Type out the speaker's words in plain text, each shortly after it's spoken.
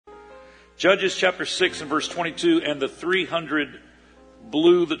Judges chapter 6 and verse 22, and the 300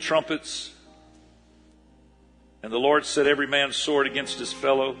 blew the trumpets, and the Lord set every man's sword against his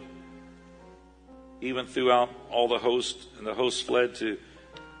fellow, even throughout all the host, and the host fled to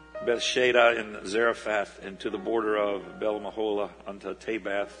Bethsheba and Zarephath, and to the border of Bel-Meholah unto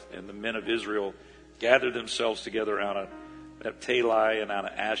Tabath, and the men of Israel gathered themselves together out of Naphtali and out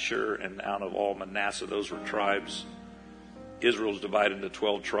of Asher and out of all Manasseh. Those were tribes. Israel was divided into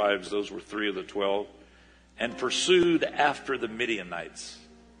 12 tribes. Those were 3 of the 12. And pursued after the Midianites.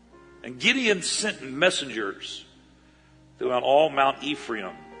 And Gideon sent messengers throughout all Mount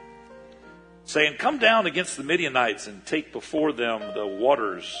Ephraim, saying, come down against the Midianites and take before them the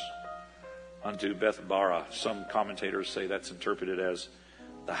waters unto Beth-barah. Some commentators say that's interpreted as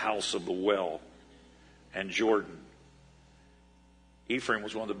the house of the well, and Jordan. Ephraim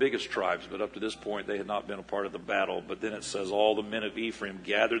was one of the biggest tribes, but up to this point they had not been a part of the battle. But then it says all the men of Ephraim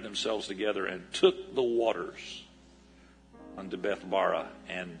gathered themselves together and took the waters unto Beth-barah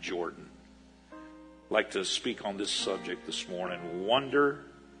and Jordan. I'd like to speak on this subject this morning. Wonder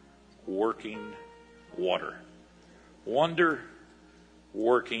working water. Wonder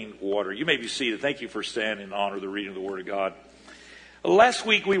working water. You may be seated. Thank you for standing in honor of the reading of the Word of God. Last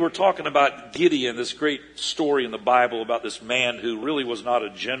week we were talking about Gideon, this great story in the Bible about this man who really was not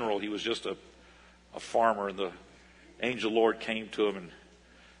a general. He was just a farmer, and the angel of the Lord came to him and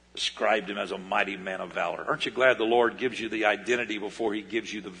described him as a mighty man of valor. Aren't you glad the Lord gives you the identity before he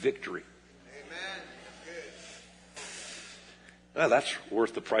gives you the victory? Amen. Well, that's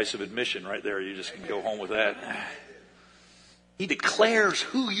worth the price of admission right there. You just can go home with that. He declares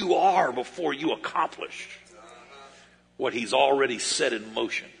who you are before you accomplish what he's already set in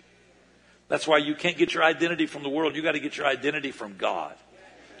motion. That's why you can't get your identity from the world. You got to get your identity from God.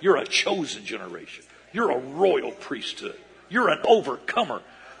 You're a chosen generation. You're a royal priesthood. You're an overcomer.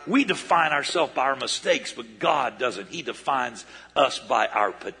 We define ourselves by our mistakes, but God doesn't. He defines us by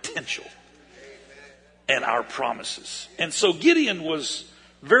our potential and our promises. And so Gideon was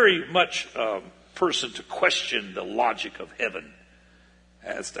very much a person to question the logic of heaven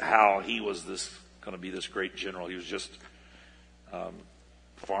as to how he was going to be this great general. He was just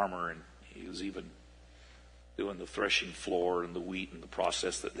farmer, and he was even doing the threshing floor and the wheat and the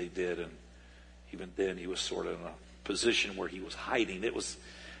process that they did. And even then he was sort of in a position where he was hiding. It was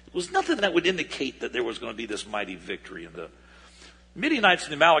nothing that would indicate that there was going to be this mighty victory. And the Midianites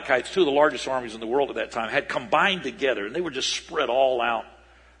and the Amalekites, two of the largest armies in the world at that time, had combined together, and they were just spread all out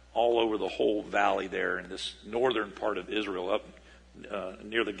all over the whole valley there in this northern part of Israel, up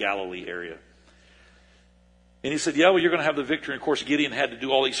near the Galilee area. And he said, yeah, well, you're going to have the victory. And of course, Gideon had to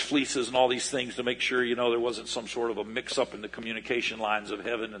do all these fleeces and all these things to make sure, there wasn't some sort of a mix-up in the communication lines of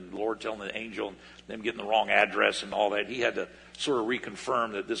heaven and the Lord telling the angel and them getting the wrong address and all that. He had to sort of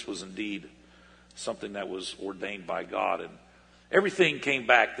reconfirm that this was indeed something that was ordained by God. And everything came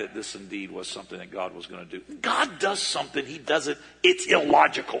back that this indeed was something that God was going to do. God does something. He does it. It's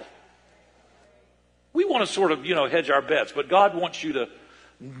illogical. We want to sort of, hedge our bets, but God wants you to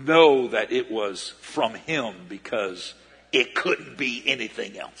know that it was from him because it couldn't be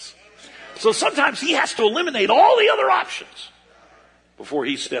anything else. So sometimes he has to eliminate all the other options before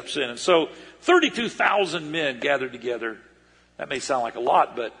he steps in. And so 32,000 men gathered together. That may sound like a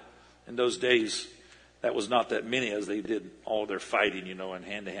lot, but in those days, that was not that many as they did all their fighting, in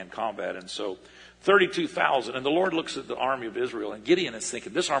hand-to-hand combat. And so 32,000. And the Lord looks at the army of Israel, and Gideon is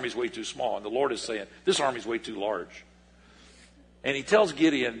thinking, this army is way too small. And the Lord is saying, this army is way too large. And he tells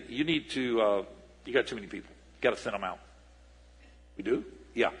Gideon, you got too many people. You got to thin them out. We do?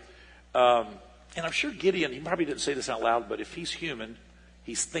 Yeah. And I'm sure Gideon, he probably didn't say this out loud, but if he's human,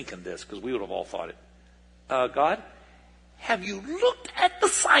 he's thinking this, because we would have all thought it. God, have you looked at the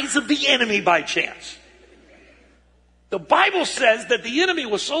size of the enemy by chance? The Bible says that the enemy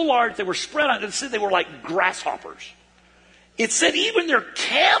was so large, they were spread out. It said they were like grasshoppers. It said even their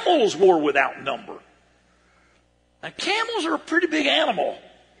camels were without number. Now, camels are a pretty big animal.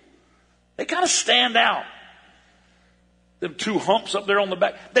 They kind of stand out. Them two humps up there on the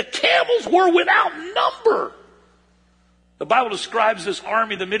back. The camels were without number. The Bible describes this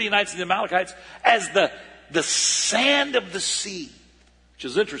army, the Midianites and the Amalekites, as the sand of the sea, which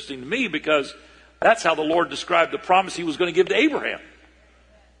is interesting to me because that's how the Lord described the promise he was going to give to Abraham. He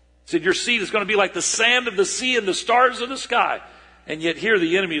said, your seed is going to be like the sand of the sea and the stars of the sky. And yet here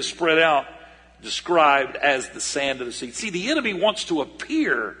the enemy is spread out, described as the sand of the sea. See, the enemy wants to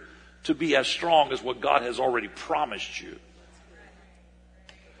appear to be as strong as what God has already promised you.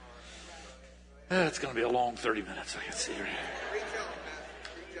 It's going to be a long 30 minutes, I can see.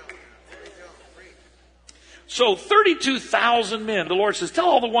 So 32,000 men. The Lord says, tell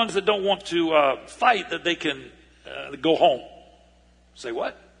all the ones that don't want to fight that they can go home. Say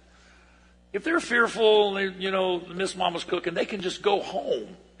what? If they're fearful, Miss Mama's cooking, they can just go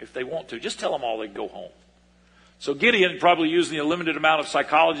home if they want to. Just tell them all they can go home. So Gideon, probably using the limited amount of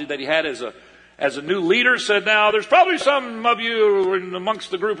psychology that he had as a new leader, said, now there's probably some of you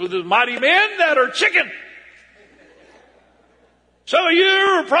amongst the group of the mighty men that are chicken. Some of you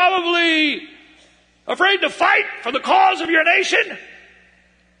are probably afraid to fight for the cause of your nation.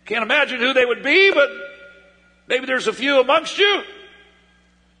 Can't imagine who they would be, but maybe there's a few amongst you.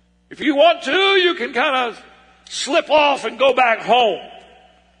 If you want to, you can kind of slip off and go back home,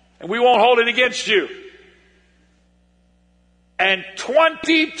 and we won't hold it against you. And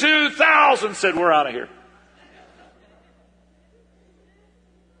 22,000 said, we're out of here.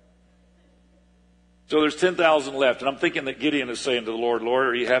 So there's 10,000 left. And I'm thinking that Gideon is saying to the Lord, Lord,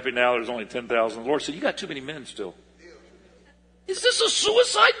 are you happy now? There's only 10,000. The Lord said, you got too many men still. Is this a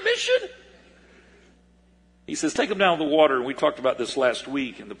suicide mission? He says, take them down to the water. And we talked about this last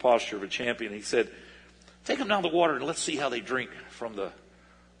week in the posture of a champion. He said, take them down to the water and let's see how they drink from the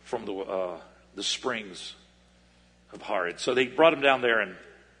springs of Harod. So they brought him down there, and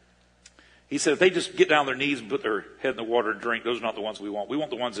he said, if they just get down on their knees and put their head in the water and drink, those are not the ones we want. We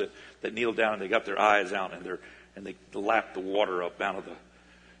want the ones that kneel down and they got their eyes out and they lap the water up out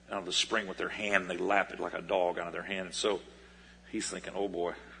of the spring with their hand. And they lap it like a dog out of their hand. And so he's thinking, oh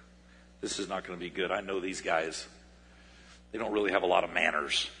boy, this is not going to be good. I know these guys. They don't really have a lot of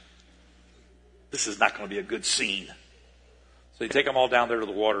manners. This is not going to be a good scene. So they take them all down there to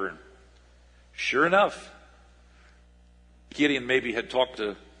the water, and sure enough, Gideon maybe had talked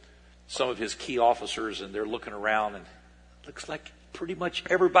to some of his key officers, and they're looking around, and it looks like pretty much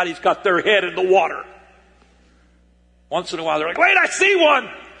everybody's got their head in the water. Once in a while, they're like, wait, I see one.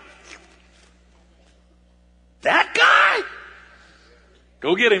 That guy?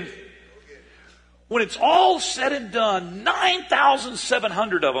 Go get him. When it's all said and done,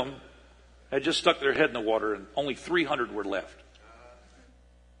 9,700 of them had just stuck their head in the water, and only 300 were left.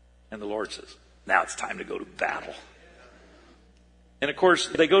 And the Lord says, now it's time to go to battle. And of course,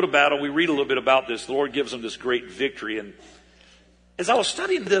 they go to battle. We read a little bit about this. The Lord gives them this great victory. And as I was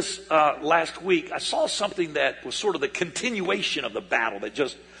studying this last week, I saw something that was sort of the continuation of the battle that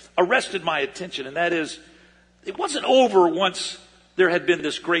just arrested my attention. And that is, it wasn't over once there had been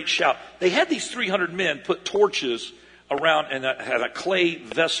this great shout. They had these 300 men put torches around and had a clay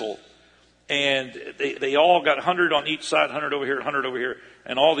vessel. And they all got 100 on each side, 100 over here, 100 over here.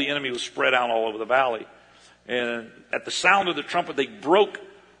 And all the enemy was spread out all over the valley. And at the sound of the trumpet, they broke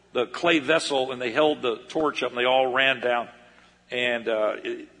the clay vessel and they held the torch up and they all ran down. And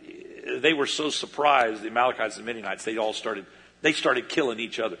they were so surprised, the Amalekites and the Midianites, they started killing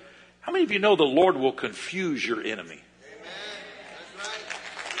each other. How many of you know the Lord will confuse your enemy? Amen. That's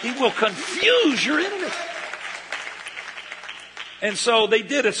right. He will confuse your enemy. And so they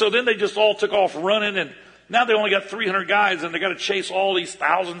did it. So then they just all took off running, and now they only got 300 guys, and they got to chase all these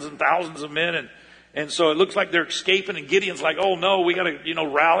thousands and thousands of men. And so it looks like they're escaping, and Gideon's like, oh no, we got to,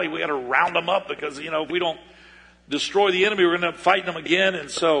 rally. We got to round them up because, if we don't destroy the enemy, we're going to end up fighting them again. And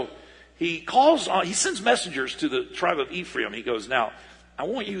so he sends messengers to the tribe of Ephraim. He goes, now, I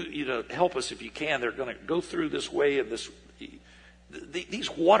want you to help us if you can. They're going to go through this way of these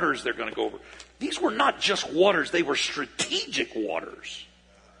waters they're going to go over. These were not just waters, they were strategic waters.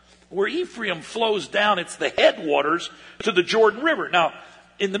 Where Ephraim flows down, it's the headwaters to the Jordan River. Now,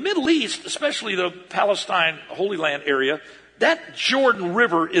 in the Middle East, especially the Palestine Holy Land area, that Jordan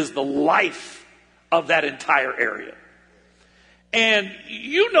River is the life of that entire area. And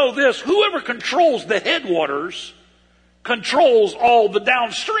you know this, whoever controls the headwaters controls all the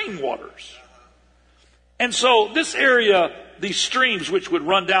downstream waters. And so this area, these streams which would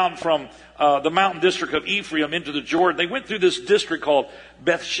run down from the mountain district of Ephraim into the Jordan, they went through this district called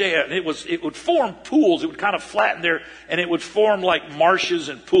Bethshea, and it would form pools. It would kind of flatten there, and it would form like marshes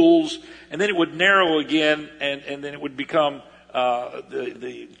and pools, and then it would narrow again, and then it would become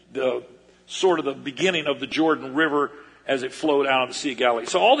the sort of the beginning of the Jordan River as it flowed out of the Sea of Galilee.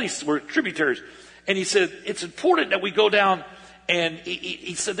 So all these were tributaries. And he said, it's important that we go down, and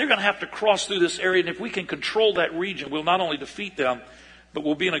he said they're going to have to cross through this area, and if we can control that region, we'll not only defeat them, but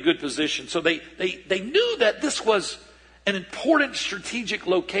we'll be in a good position. So they knew that this was an important strategic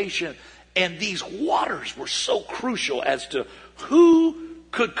location, and these waters were so crucial as to who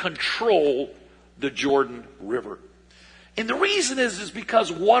could control the Jordan River. And the reason is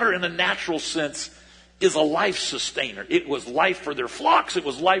because water in a natural sense is a life sustainer. It was life for their flocks. It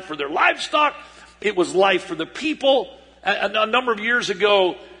was life for their livestock. It was life for the people. A number of years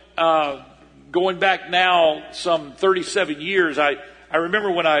ago, going back now some 37 years, I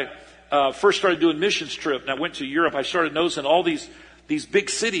remember when I first started doing missions trip and I went to Europe, I started noticing all these big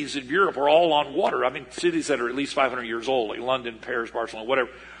cities in Europe are all on water. I mean, cities that are at least 500 years old, like London, Paris, Barcelona, whatever.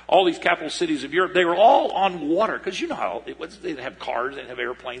 All these capital cities of Europe, they were all on water. Because you know how it was. They didn't have cars, they didn't have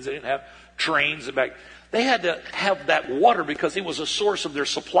airplanes, they didn't have trains. They had to have that water because it was a source of their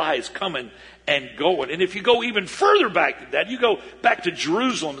supplies coming and going. And if you go even further back than that, you go back to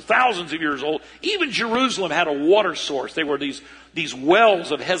Jerusalem, thousands of years old. Even Jerusalem had a water source. They were these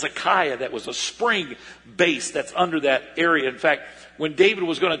wells of Hezekiah that was a spring base that's under that area. In fact, when David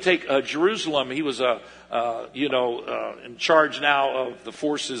was going to take Jerusalem, he was in charge now of the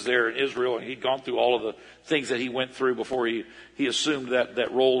forces there in Israel, and he'd gone through all of the things that he went through before he assumed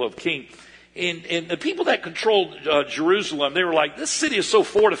that role of king. And the people that controlled Jerusalem, they were like, this city is so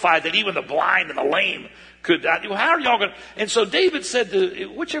fortified that even the blind and the lame could. How are y'all going to? And so David said to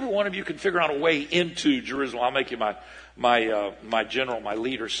whichever one of you can figure out a way into Jerusalem, I'll make you my general, my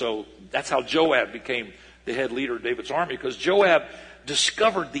leader. So that's how Joab became the head leader of David's army, because Joab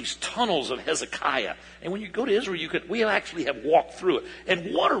discovered these tunnels of Hezekiah. And when you go to Israel, we actually have walked through it.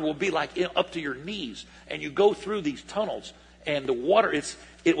 And water will be like up to your knees. And you go through these tunnels. And the water,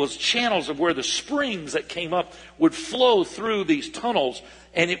 it was channels of where the springs that came up would flow through these tunnels.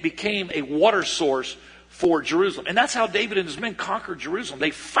 And it became a water source for Jerusalem. And that's how David and his men conquered Jerusalem.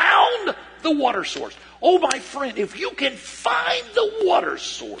 They found the water source. Oh, my friend, if you can find the water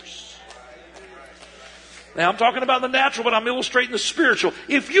source. Now, I'm talking about the natural, but I'm illustrating the spiritual.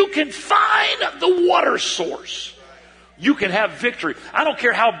 If you can find the water source, you can have victory. I don't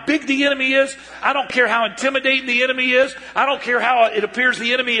care how big the enemy is. I don't care how intimidating the enemy is. I don't care how it appears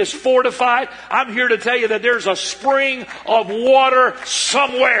the enemy is fortified. I'm here to tell you that there's a spring of water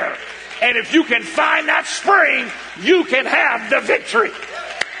somewhere. And if you can find that spring, you can have the victory.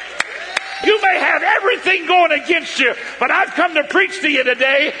 You may have everything going against you, but I've come to preach to you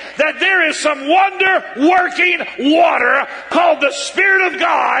today that there is some wonder-working water called the Spirit of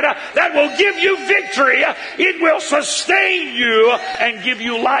God that will give you victory. It will sustain you and give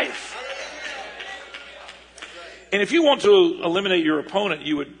you life. And if you want to eliminate your opponent,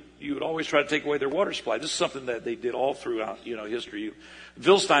 you would always try to take away their water supply. This is something that they did all throughout, history.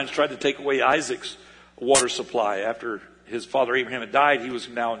 Philistines tried to take away Isaac's water supply after his father Abraham had died. He was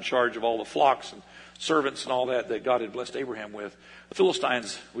now in charge of all the flocks and servants and all that God had blessed Abraham with. The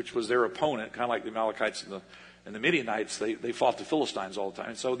Philistines, which was their opponent, kind of like the Amalekites and the Midianites, they fought the Philistines all the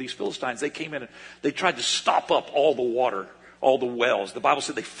time. And so these Philistines, they came in and they tried to stop up all the water, all the wells. The Bible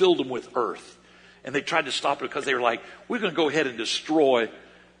said they filled them with earth. And they tried to stop it because they were like, we're going to go ahead and destroy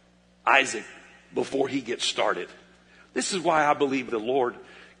Isaac before he gets started. This is why I believe the Lord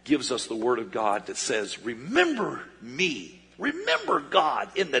gives us the word of God that says, remember me. Remember God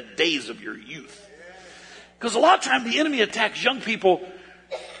in the days of your youth. Because a lot of times the enemy attacks young people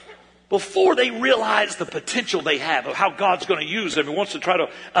before they realize the potential they have of how God's going to use them. He wants to try to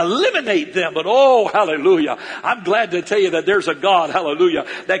eliminate them. But oh, hallelujah. I'm glad to tell you that there's a God, hallelujah,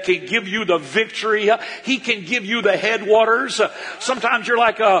 that can give you the victory. He can give you the headwaters. Sometimes you're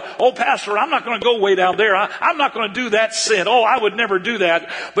like, oh, pastor, I'm not going to go way down there. I'm not going to do that sin. Oh, I would never do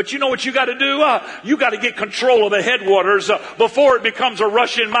that. But you know what you got to do? You got to get control of the headwaters before it becomes a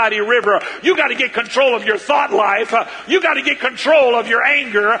rushing mighty river. You got to get control of your thought life. You got to get control of your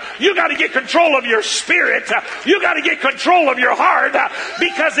anger. You got to get control of your spirit. You got to get control of your heart,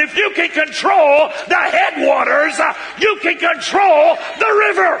 because if you can control the headwaters, you can control the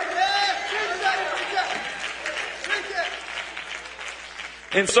river.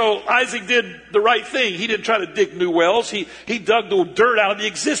 And so Isaac did the right thing. He didn't try to dig new wells. He dug the dirt out of the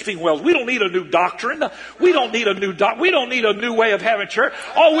existing wells. We don't need a new doctrine. We don't need a new way of having church.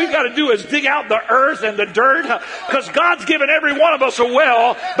 All we've got to do is dig out the earth and the dirt, because God's given every one of us a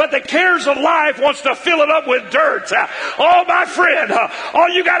well, but the cares of life wants to fill it up with dirt. Oh, my friend, all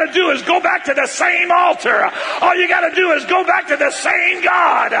you got to do is go back to the same altar. All you got to do is go back to the same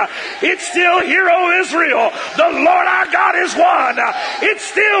God. It's still, Hear, O Israel, the Lord our God is one. It's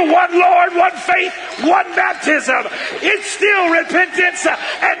still one Lord, one faith, one baptism. It's still repentance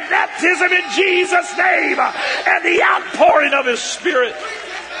and baptism in Jesus' name and the outpouring of His Spirit.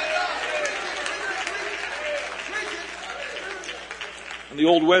 In the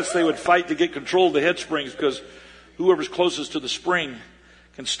Old West, they would fight to get control of the head springs, because whoever's closest to the spring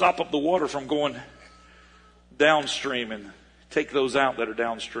can stop up the water from going downstream and take those out that are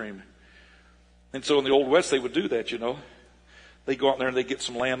downstream. And so in the Old West, they would do that, They go out there and they get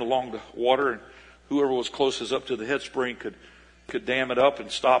some land along the water, and whoever was closest up to the head spring could dam it up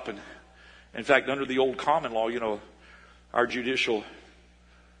and stop. And in fact, under the old common law, our judicial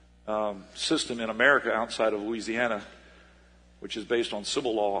system in America outside of Louisiana, which is based on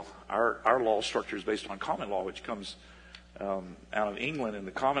civil law. Our law structure is based on common law, which comes out of England. In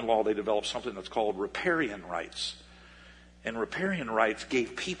the common law, they developed something that's called riparian rights. And riparian rights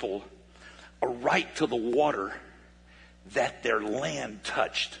gave people a right to the water that their land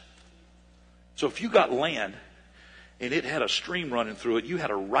touched. So if you got land and it had a stream running through it, you had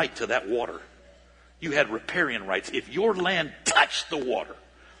a right to that water. You had riparian rights. If your land touched the water,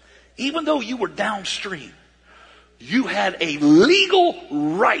 even though you were downstream, you had a legal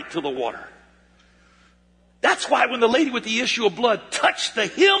right to the water. That's why when the lady with the issue of blood touched the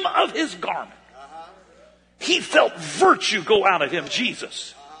hem of his garment, he felt virtue go out of him,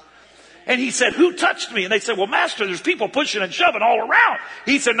 Jesus. And he said, who touched me? And they said, well, Master, there's people pushing and shoving all around.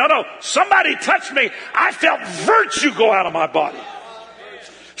 He said, no, somebody touched me. I felt virtue go out of my body.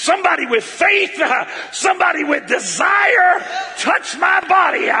 Somebody with faith, somebody with desire touched my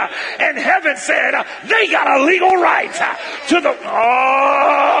body. And heaven said, they got a legal right to the...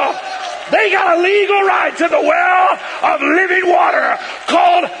 They got a legal right to the well of living water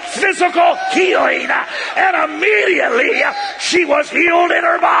called physical healing. And immediately she was healed in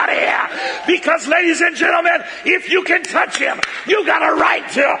her body. Because, ladies and gentlemen, if you can touch him, you got a right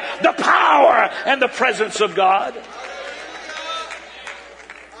to the power and the presence of God.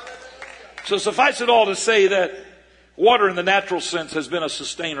 So suffice it all to say that water in the natural sense has been a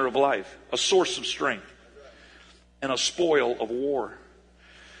sustainer of life, a source of strength, and a spoil of war.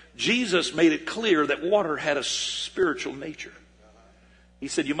 Jesus made it clear that water had a spiritual nature. He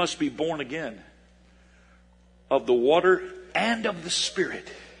said, you must be born again of the water and of the Spirit.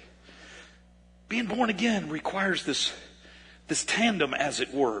 Being born again requires this tandem, as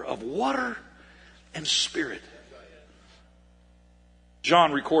it were, of water and Spirit.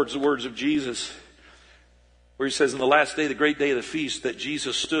 John records the words of Jesus where he says, in the last day, the great day of the feast, that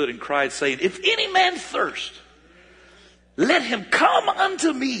Jesus stood and cried, saying, if any man thirst, let him come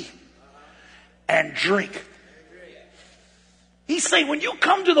unto me and drink. He's saying when you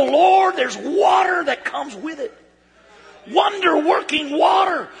come to the Lord, there's water that comes with it. Wonder-working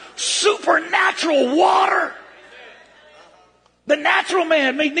water. Supernatural water. The natural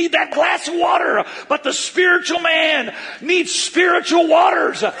man may need that glass of water, but the spiritual man needs spiritual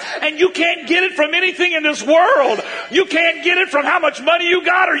waters. And you can't get it from anything in this world. You can't get it from how much money you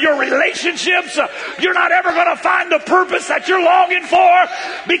got or your relationships. You're not ever going to find the purpose that you're longing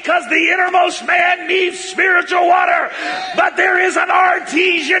for, because the innermost man needs spiritual water. But there is an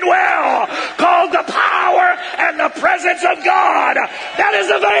artesian well called the power and the presence of God that is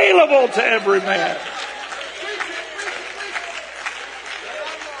available to every man.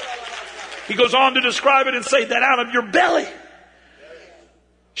 He goes on to describe it and say that out of your belly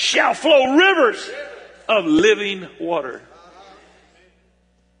shall flow rivers of living water.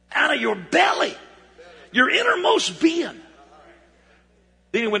 Out of your belly, your innermost being.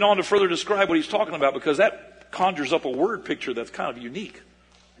 Then he went on to further describe what he's talking about, because that conjures up a word picture that's kind of unique.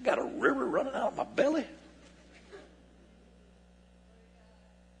 I got a river running out of my belly.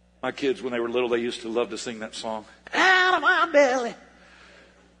 My kids, when they were little, they used to love to sing that song. Out of my belly.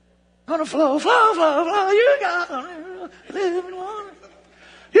 Gonna flow, flow, flow, flow. You got living water.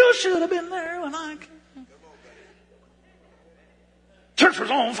 You should have been there when I came. Church was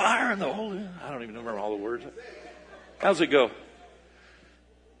on fire and the whole... I don't even remember all the words. How's it go?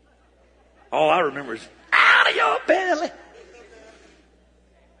 All I remember is out of your belly.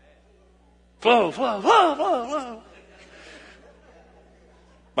 Flow, flow, flow, flow, flow.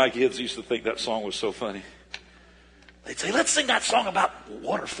 My kids used to think that song was so funny. They'd say, let's sing that song about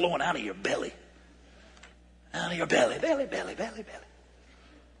water flowing out of your belly. Out of your belly, belly, belly, belly, belly.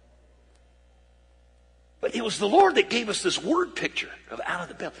 But it was the Lord that gave us this word picture of out of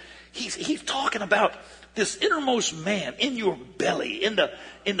the belly. He's talking about this innermost man in your belly, in the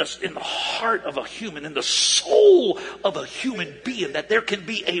heart of a human, in the soul of a human being, that there can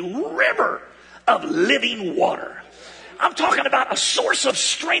be a river of living water. I'm talking about a source of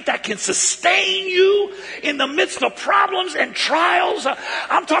strength that can sustain you in the midst of problems and trials.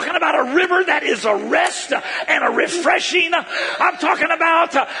 I'm talking about a river that is a rest and a refreshing. I'm talking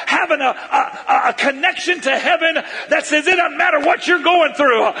about having a connection to heaven that says it doesn't matter what you're going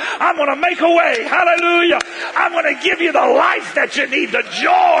through. I'm going to make a way. Hallelujah. I'm going to give you the life that you need, the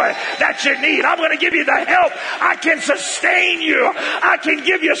joy that you need. I'm going to give you the help. I can sustain you. I can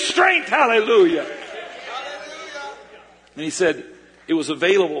give you strength. Hallelujah. And he said it was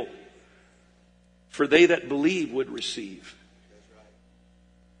available for they that believe would receive.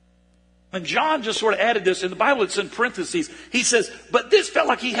 And John just sort of added this. In the Bible, it's in parentheses. He says, but this felt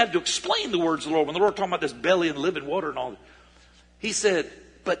like he had to explain the words of the Lord. When the Lord talking about this belly and living water and all that. He said,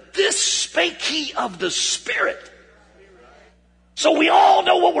 but this spake he of the Spirit. So we all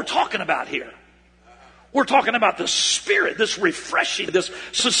know what we're talking about here. We're talking about the Spirit, this refreshing, this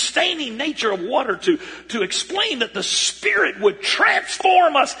sustaining nature of water to explain that the Spirit would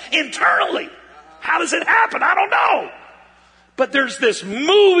transform us internally. How does it happen? I don't know. But there's this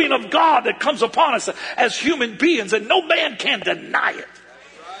moving of God that comes upon us as human beings, and no man can deny it.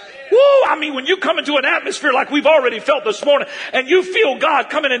 Woo! I mean, when you come into an atmosphere like we've already felt this morning, and you feel God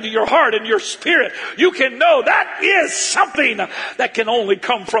coming into your heart and your spirit, you can know that is something that can only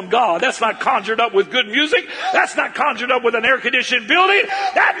come from God. That's not conjured up with good music. That's not conjured up with an air-conditioned building.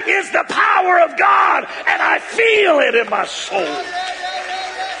 That is the power of God, and I feel it in my soul.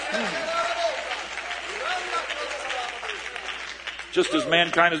 Just as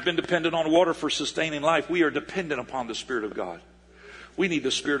mankind has been dependent on water for sustaining life, we are dependent upon the Spirit of God. We need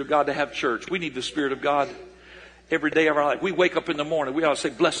the Spirit of God to have church. We need the Spirit of God every day of our life. We wake up in the morning. We ought to say,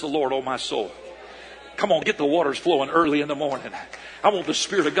 bless the Lord, oh my soul. Come on, get the waters flowing early in the morning. I want the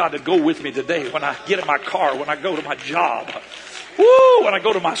Spirit of God to go with me today when I get in my car, when I go to my job. Woo! When I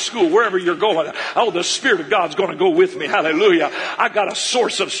go to my school, wherever you're going, oh, the Spirit of God's going to go with me. Hallelujah. I've got a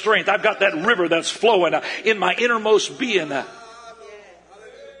source of strength. I've got that river that's flowing in my innermost being.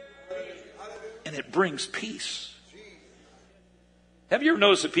 And it brings peace. Have you ever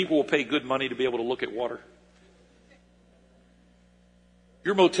noticed that people will pay good money to be able to look at water?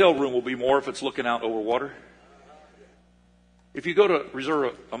 Your motel room will be more if it's looking out over water. If you go to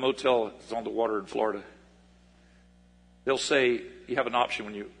reserve a motel that's on the water in Florida, they'll say, you have an option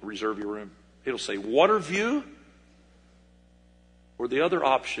when you reserve your room. It'll say water view, or the other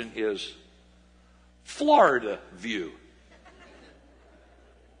option is Florida view.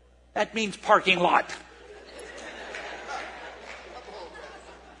 That means parking lot.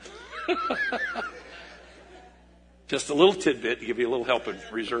 Just a little tidbit to give you a little help in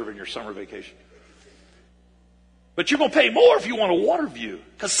reserving your summer vacation. But you're going to pay more if you want a water view,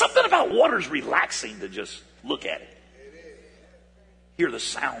 because something about water is relaxing to just look at it. Hear the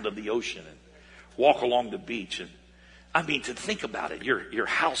sound of the ocean and walk along the beach. And I mean, to think about it, your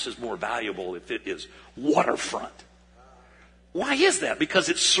house is more valuable if it is waterfront. Why is that? Because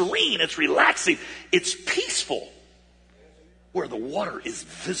it's serene, it's relaxing, it's peaceful where the water is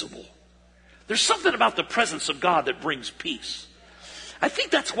visible. There's something about the presence of God that brings peace. I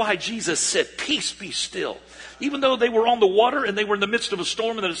think that's why Jesus said, peace be still. Even though they were on the water and they were in the midst of a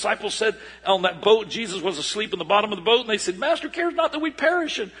storm, and the disciples said on that boat, Jesus was asleep in the bottom of the boat, and they said, Master, cares not that we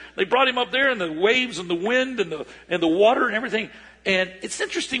perish. And they brought him up there, and the waves and the wind and the water and everything. And it's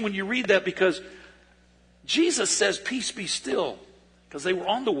interesting when you read that, because Jesus says, peace be still, because they were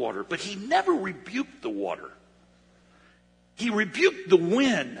on the water, but he never rebuked the water. He rebuked the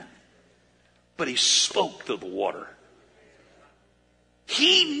wind, but he spoke to the water.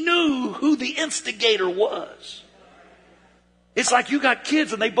 He knew who the instigator was. It's like you got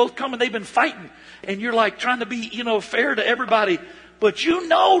kids and they both come and they've been fighting, and you're like trying to be, fair to everybody, but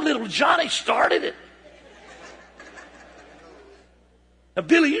little Johnny started it. Now,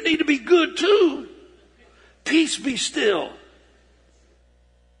 Billy, you need to be good too. Peace be still.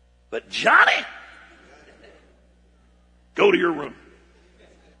 But Johnny, go to your room.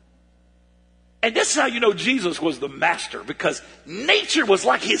 And this is how you know Jesus was the master, because nature was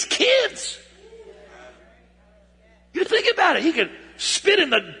like his kids. You think about it. He could spit in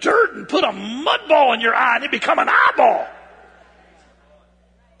the dirt and put a mud ball in your eye and it become an eyeball.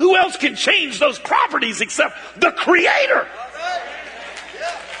 Who else can change those properties except the Creator?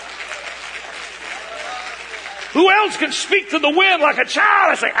 Who else can speak to the wind like a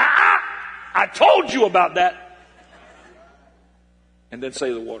child and say, I told you about that. And then say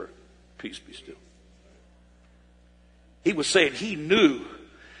to the water, peace be still. He was saying he knew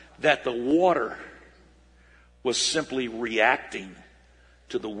that the water was simply reacting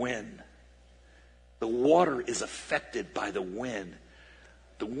to the wind. The water is affected by the wind.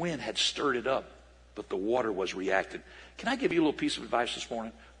 The wind had stirred it up, but the water was reacting. Can I give you a little piece of advice this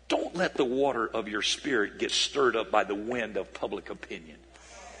morning? Don't let the water of your spirit get stirred up by the wind of public opinion.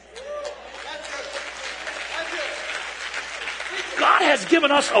 God has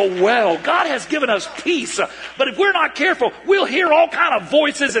given us a well. God has given us peace. But if we're not careful, we'll hear all kind of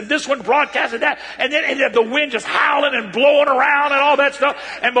voices, and this one broadcasted that, and then the wind just howling and blowing around and all that stuff.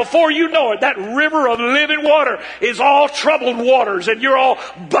 And before you know it, that river of living water is all troubled waters, and you're all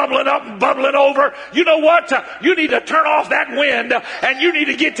bubbling up and bubbling over. You know what? You need to turn off that wind, and you need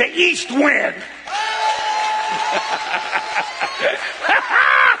to get to east wind.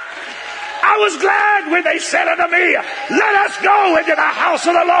 I was glad when they said unto me, let us go into the house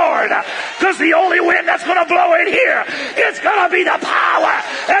of the Lord. Because the only wind that's going to blow in here is going to be the power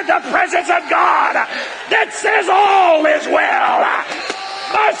and the presence of God that says all is well.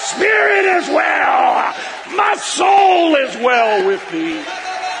 My spirit is well. My soul is well with me.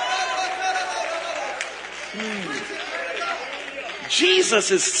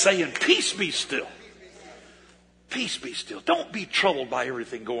 Jesus is saying, peace be still. Peace be still. Don't be troubled by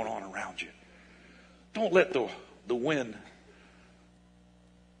everything going on around you. Don't let the wind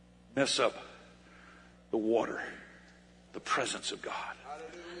mess up the water, the presence of God.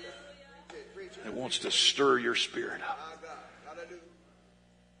 It wants to stir your spirit up.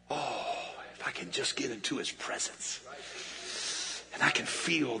 Oh, if I can just get into his presence and I can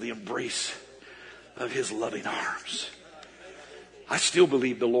feel the embrace of his loving arms. I still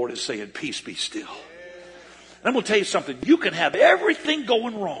believe the Lord is saying, peace be still. And I'm going to tell you something. You can have everything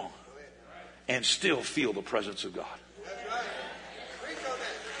going wrong and still feel the presence of God.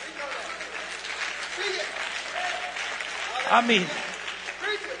 I mean,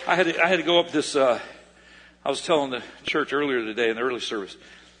 I had to go up this, I was telling the church earlier today in the early service,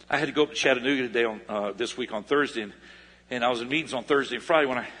 I had to go up to Chattanooga today on this week on Thursday, and I was in meetings on Thursday and Friday.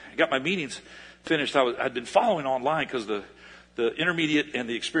 When I got my meetings finished, I'd been following online because the intermediate and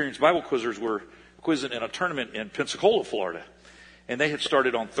the experienced Bible quizzers were quizzing in a tournament in Pensacola, Florida. And they had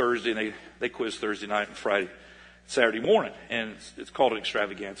started on Thursday, and they quizzed Thursday night and Friday, Saturday morning. And it's called an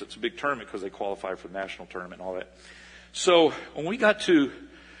extravaganza. It's a big tournament because they qualify for the national tournament and all that. So when we got to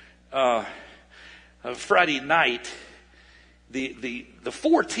Friday night, the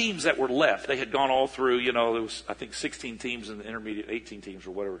four teams that were left, they had gone all through, there was, I think, 16 teams in the intermediate, 18 teams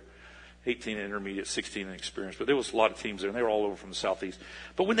or whatever. 18 in intermediate, 16 in experience. But there was a lot of teams there, and they were all over from the southeast.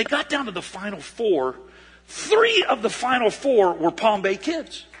 But when they got down to the Final Four, 3 of the Final 4 were Palm Bay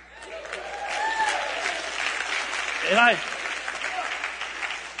kids. And I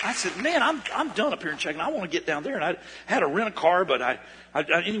said, man, I'm done up here in Chattanooga. I want to get down there. And I had to rent a car, but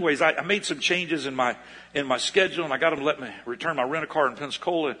anyways, I made some changes in my schedule, and I got them to let me return my rent a car in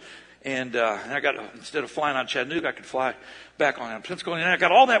Pensacola. And I got, instead of flying on Chattanooga, I could fly back on Pensacola. And I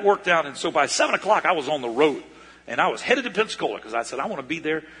got all that worked out. And so by 7 o'clock, I was on the road. And I was headed to Pensacola because I said, I want to be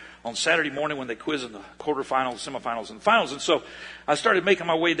there on Saturday morning when they quiz in the quarterfinals, semifinals, and finals. And so I started making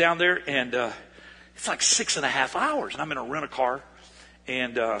my way down there. And it's like 6.5 hours. And I'm in a rent-a-car.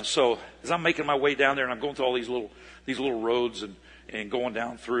 And so as I'm making my way down there, and I'm going through all these little roads and going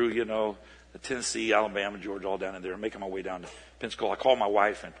down through, Tennessee, Alabama, Georgia, all down in there, and making my way down to Pensacola. I called my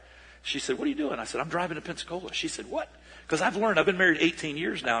wife, and she said, what are you doing? I said, I'm driving to Pensacola. She said, what? Because I've learned, I've been married 18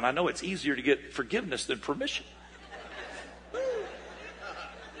 years now, and I know it's easier to get forgiveness than permission.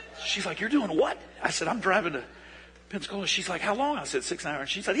 She's like, you're doing what? I said, I'm driving to Pensacola. She's like, how long? I said, 6 hours.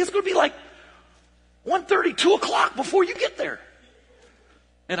 She said, it's going to be like 1:30, 2 o'clock before you get there.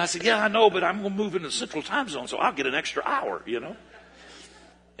 And I said, yeah, I know, but I'm going to move into the Central Time Zone, so I'll get an extra hour,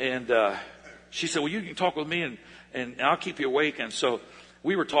 And she said, well, you can talk with me, and I'll keep you awake. And so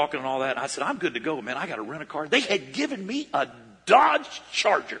we were talking and all that. And I said, I'm good to go, man. I got to rent a car. They had given me a Dodge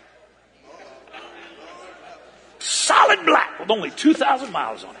Charger. Solid black with only 2,000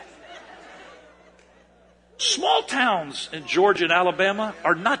 miles on it. Small towns in Georgia and Alabama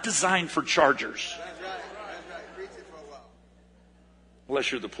are not designed for Chargers.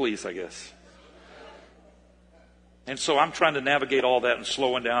 Unless you're the police, I guess. And so I'm trying to navigate all that and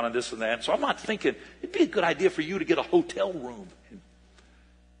slowing down and this and that. And so I'm not thinking, it'd be a good idea for you to get a hotel room in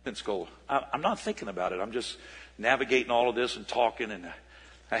Pensacola. I'm not thinking about it. I'm just navigating all of this and talking. And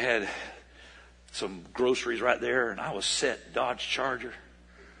I had some groceries right there, and I was set. Dodge Charger,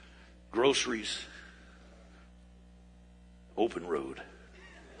 groceries, open road.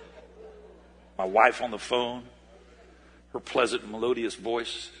 My wife on the phone, her pleasant, melodious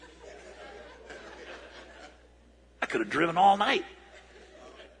voice. I could have driven all night.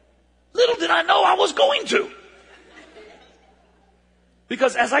 Little did I know I was going to.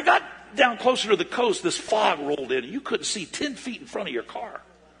 Because as I got down closer to the coast, this fog rolled in. You couldn't see 10 feet in front of your car.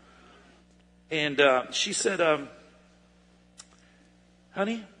 And she said,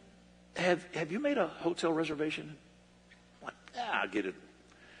 honey, have you made a hotel reservation? I'm like, I'll get it.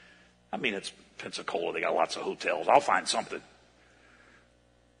 I mean, it's Pensacola. They got lots of hotels. I'll find something.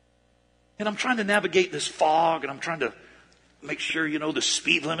 And I'm trying to navigate this fog, and I'm trying to make sure, the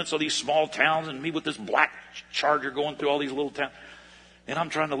speed limits of these small towns, and me with this black Charger going through all these little towns. And I'm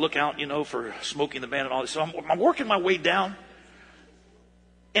trying to look out, for Smokey and the Bandit and all this. So I'm working my way down.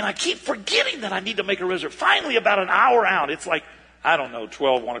 And I keep forgetting that I need to make a reservation. Finally, about an hour out, it's like,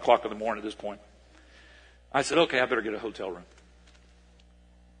 12, 1 o'clock in the morning at this point. I said, okay, I better get a hotel room.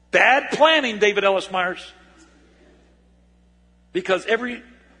 Bad planning, David Ellis Myers. Because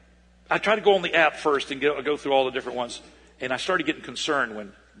I try to go on the app first and go through all the different ones. And I started getting concerned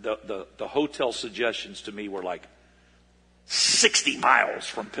when the hotel suggestions to me were like 60 miles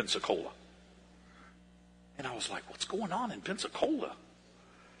from Pensacola. And I was like, what's going on in Pensacola?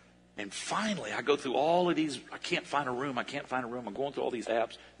 And finally, I go through all of these. I can't find a room. I'm going through all these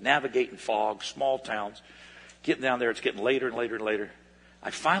apps, navigating fog, small towns. Getting down there, it's getting later and later and later. I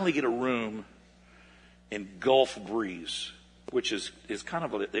finally get a room in Gulf Breeze, which is kind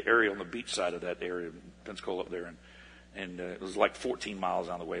of the area on the beach side of that area, Pensacola up there. And it was like 14 miles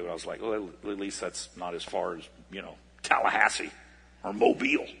down the way, but I was like, well, at least that's not as far as, Tallahassee or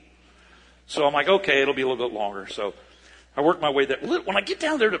Mobile. So I'm like, okay, it'll be a little bit longer. So I work my way there. When I get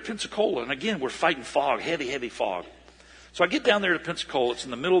down there to Pensacola, and again, we're fighting fog, heavy, heavy fog. So I get down there to Pensacola. It's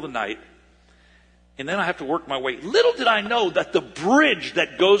in the middle of the night. And then I have to work my way. Little did I know that the bridge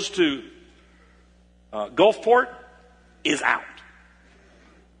that goes to Gulfport is out.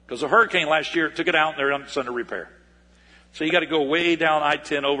 Because a hurricane last year took it out, and they're under repair. So you got to go way down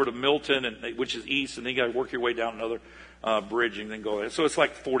I-10 over to Milton, which is east, and then you got to work your way down another bridge and then go ahead. So it's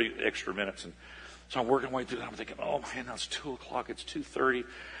like 40 extra minutes. And so I'm working my way through that. I'm thinking, oh man, now it's 2 o'clock. It's 2:30.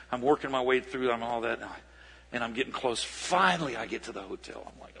 I'm working my way through them and all that. And I'm getting close. Finally, I get to the hotel.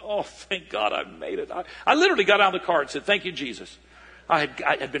 I'm like, oh, thank God I made it. I literally got out of the car and said, thank you, Jesus. I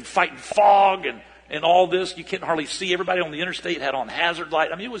had been fighting fog and all this. You can't hardly see. Everybody on the interstate had on hazard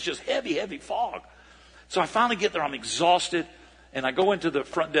light. I mean, it was just heavy, heavy fog. So I finally get there. I'm exhausted. And I go into the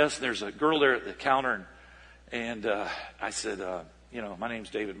front desk. And there's a girl there at the counter. And I said, my name's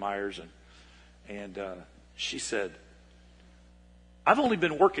David Myers. And she said, I've only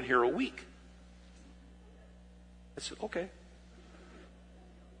been working here a week. I said, okay.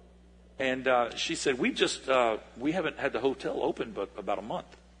 And she said, we haven't had the hotel open but about a month.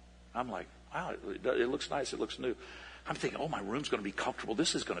 I'm like, wow, it looks nice. It looks new. I'm thinking, oh, my room's going to be comfortable.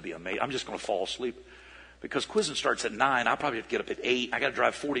 This is going to be amazing. I'm just going to fall asleep. Because quizzing starts at 9. I'll probably have to get up at 8. I got to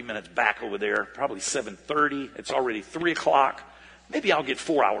drive 40 minutes back over there. Probably 7:30. It's already 3 o'clock. Maybe I'll get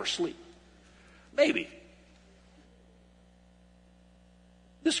 4 hours sleep. Maybe.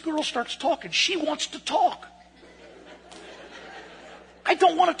 This girl starts talking. She wants to talk. I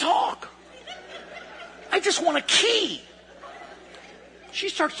don't want to talk. I just want a key. She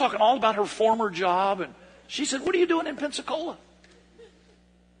starts talking all about her former job. And she said, what are you doing in Pensacola?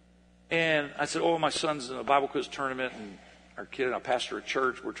 And I said, oh, my son's in a Bible quiz tournament. And our kid and I pastor a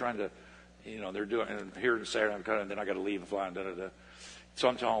church. We're trying to, they're doing it here in Saturday. And then I got to leave and fly. And da-da-da. So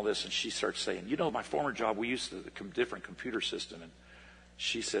I'm telling all this. And she starts saying, my former job, we used a different computer system. And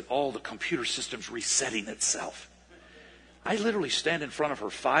she said, the computer system's resetting itself. I literally stand in front of her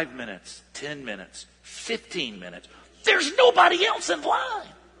 5 minutes, 10 minutes, 15 minutes. There's nobody else in line.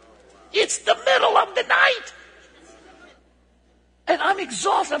 It's the middle of the night. And I'm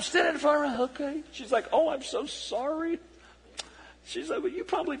exhausted. I'm standing in front of her. Okay. She's like, oh, I'm so sorry. She's like, well, you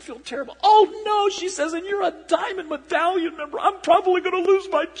probably feel terrible. Oh, no, she says, and you're a Diamond Medallion member. I'm probably going to lose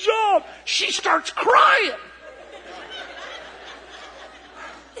my job. She starts crying.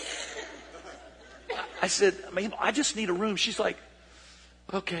 I said, I just need a room. She's like,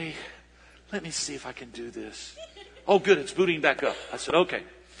 okay, let me see if I can do this. Oh, good, it's booting back up. I said, okay.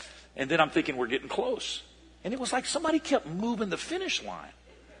 And then I'm thinking we're getting close. And it was like somebody kept moving the finish line.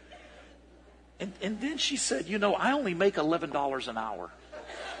 And then she said, I only make $11 an hour.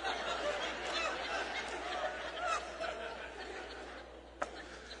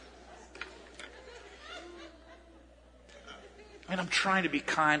 And I'm trying to be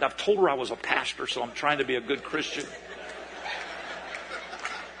kind. I've told her I was a pastor, so I'm trying to be a good Christian.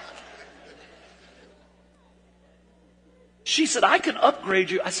 She said, I can upgrade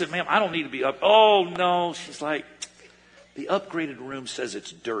you. I said, ma'am, I don't need to be up. Oh, no. She's like, the upgraded room says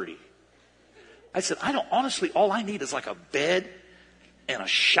it's dirty. I said, honestly, all I need is like a bed and a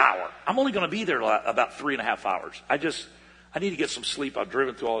shower. I'm only going to be there about 3.5 hours. I need to get some sleep. I've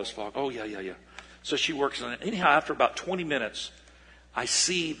driven through all this fog. Oh, yeah. So she works on it. Anyhow, after about 20 minutes, I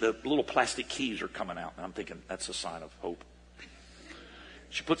see the little plastic keys are coming out. And I'm thinking, that's a sign of hope.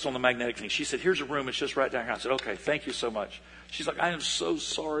 She puts on the magnetic thing. She said, here's a room. It's just right down here. I said, okay, thank you so much. She's like, I am so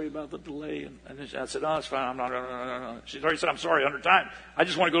sorry about the delay. And I said, oh, it's fine. I'm not. No. She's already said, I'm sorry 100 times. I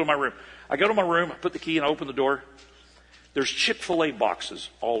just want to go to my room. I go to my room. I put the key and I open the door. There's Chick-fil-A boxes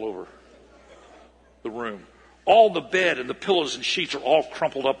all over the room. All the bed and the pillows and sheets are all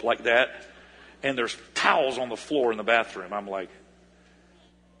crumpled up like that. And there's towels on the floor in the bathroom. I'm like,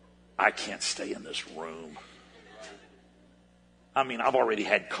 I can't stay in this room. I've already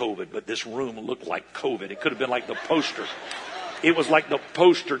had COVID, but this room looked like COVID. It could have been like the poster. It was like the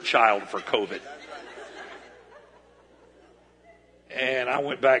poster child for COVID. And I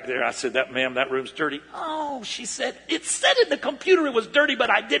went back there. I said, ma'am, that room's dirty. Oh, she said, it said in the computer it was dirty, but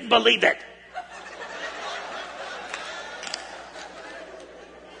I didn't believe it.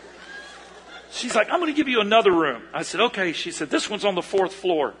 She's like, I'm going to give you another room. I said, okay. She said, this one's on the 4th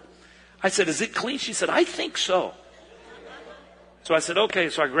floor. I said, is it clean? She said, I think so. So I said, okay.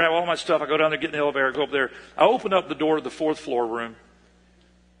 So I grab all my stuff. I go down there, get in the elevator, I go up there. I open up the door to the 4th floor room.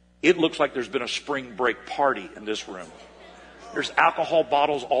 It looks like there's been a spring break party in this room. There's alcohol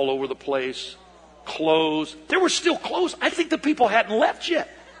bottles all over the place, clothes. There were still clothes. I think the people hadn't left yet.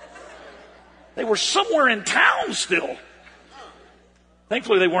 They were somewhere in town still.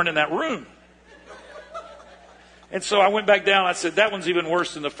 Thankfully, they weren't in that room. And so I went back down. I said, that one's even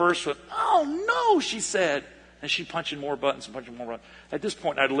worse than the first one. Oh, no, she said. And she punching more buttons and punching more buttons. At this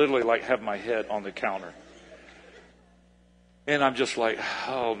point, I'd literally like have my head on the counter. And I'm just like,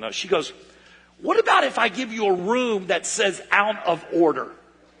 oh, no. She goes, what about if I give you a room that says out of order?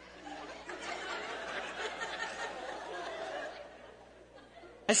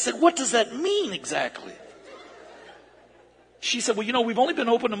 I said, what does that mean exactly? She said, well, we've only been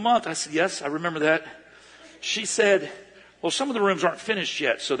open a month. I said, yes, I remember that. She said, well, some of the rooms aren't finished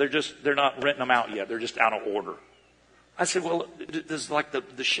yet, so they're not renting them out yet. They're just out of order. I said, well, does like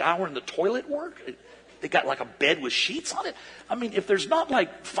the shower and the toilet work? They got like a bed with sheets on it. I mean, if there's not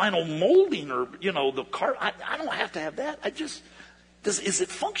like final molding or, the car, I don't have to have that. Is it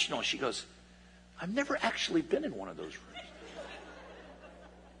functional? She goes, I've never actually been in one of those rooms.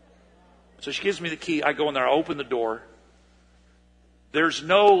 So she gives me the key. I go in there, I open the door. There's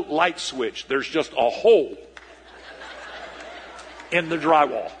no light switch. There's just a hole in the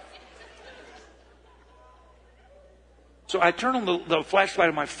drywall. So I turn on the flashlight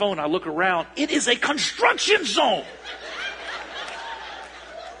on my phone. I look around. It is a construction zone.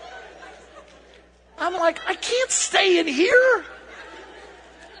 I'm like, I can't stay in here.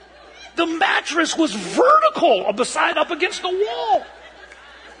 The mattress was vertical up against the wall.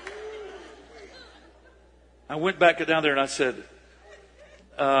 I went back down there and I said,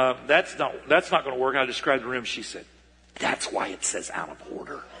 that's not going to work. I described the room. She said, that's why it says out of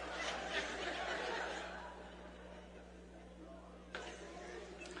order.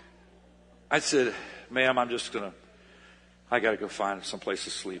 I said, ma'am, I got to go find some place to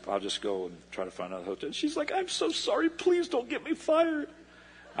sleep. I'll just go and try to find another hotel. She's like, I'm so sorry. Please don't get me fired.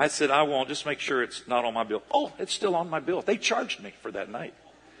 I said, I won't. Just make sure it's not on my bill. Oh, it's still on my bill. They charged me for that night.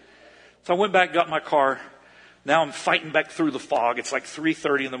 So I went back, got in my car. Now I'm fighting back through the fog. It's like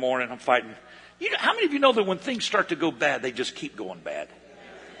 3:30 in the morning. I'm fighting. How many of you know that when things start to go bad, they just keep going bad?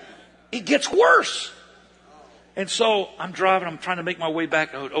 It gets worse. And so I'm driving. I'm trying to make my way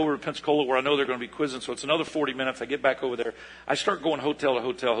back over to Pensacola where I know they're going to be quizzing. So it's another 40 minutes. I get back over there. I start going hotel to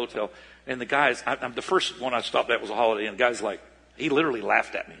hotel. And the guys, the first one I stopped at was a Holiday Inn. The guy's like, he literally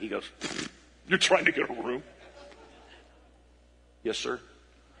laughed at me. He goes, you're trying to get a room? Yes, sir.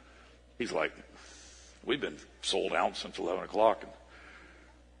 He's like, we've been sold out since 11 o'clock. And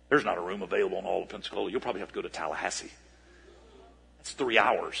there's not a room available in all of Pensacola. You'll probably have to go to Tallahassee. It's 3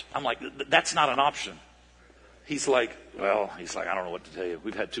 hours. I'm like, that's not an option. He's like, I don't know what to tell you.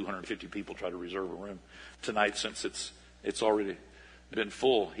 We've had 250 people try to reserve a room tonight since it's already been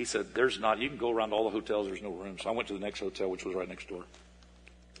full. He said, you can go around all the hotels. There's no room. So I went to the next hotel, which was right next door.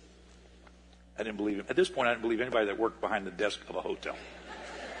 I didn't believe him. At this point, I didn't believe anybody that worked behind the desk of a hotel.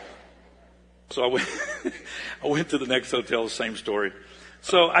 So I went to the next hotel, the same story.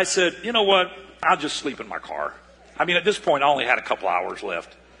 So I said, you know what? I'll just sleep in my car. I mean, at this point, I only had a couple hours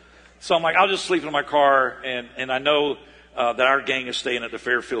left. So I'm like, I'll just sleep in my car, and I know that our gang is staying at the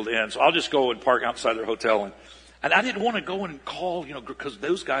Fairfield Inn, so I'll just go and park outside their hotel. And I didn't want to go and call, because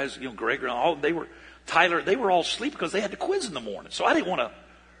those guys, Greg and all, Tyler, they were all asleep because they had the quiz in the morning. So I didn't want to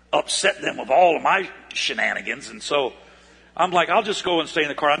upset them with all of my shenanigans. And so I'm like, I'll just go and stay in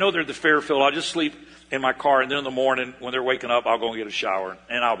the car. I know they're at the Fairfield. I'll just sleep in my car, and then in the morning when they're waking up, I'll go and get a shower,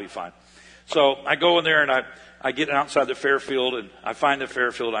 and I'll be fine. So I go in there, and I get outside the Fairfield, and I find the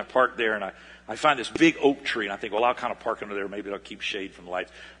Fairfield, and I park there, and I find this big oak tree, and I think, well, I'll kind of park under there. Maybe it'll keep shade from the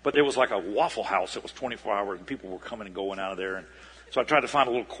lights. But there was like a Waffle House that was 24 hours, and people were coming and going out of there. And so I tried to find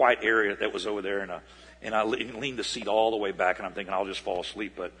a little quiet area that was over there, and I leaned the seat all the way back, and I'm thinking I'll just fall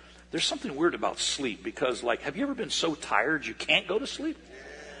asleep. But there's something weird about sleep because, have you ever been so tired you can't go to sleep?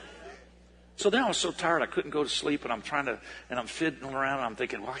 So then I was so tired I couldn't go to sleep, and I'm fiddling around, and I'm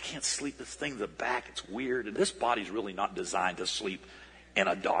thinking, well, I can't sleep. This thing's the back, it's weird, and this body's really not designed to sleep in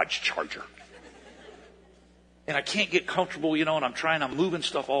a Dodge Charger. And I can't get comfortable, and I'm moving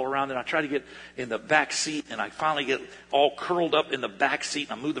stuff all around, and I try to get in the back seat, and I finally get all curled up in the back seat,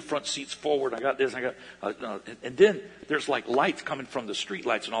 and I move the front seats forward. I got this, and then there's like lights coming from the street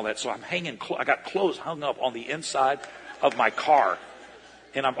lights and all that, so I'm I got clothes hung up on the inside of my car,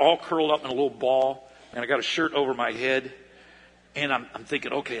 and I'm all curled up in a little ball, and I got a shirt over my head, and I'm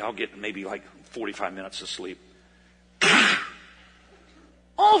thinking, okay, I'll get maybe like 45 minutes of sleep.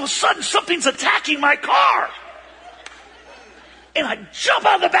 All of a sudden, something's attacking my car. And I jump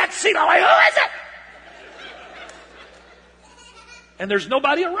out of the back seat. I'm like, who is it? And there's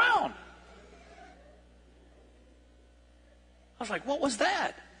nobody around. I was like, what was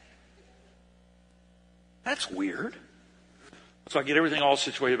that? That's weird. So I get everything all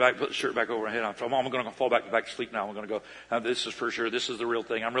situated back, put the shirt back over my head. I'm going to fall back to sleep now. I'm going to go, this is for sure. This is the real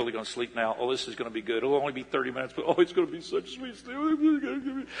thing. I'm really going to sleep now. Oh, this is going to be good. It'll only be 30 minutes, but it's going to be such sweet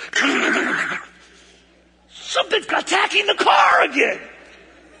sleep. Something's attacking the car again.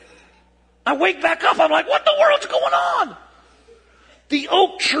 I wake back up. I'm like, what the world's going on? The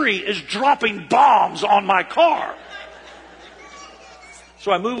oak tree is dropping bombs on my car.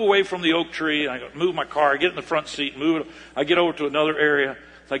 So I move away from the oak tree. I move my car. I get in the front seat. Move it. I get over to another area.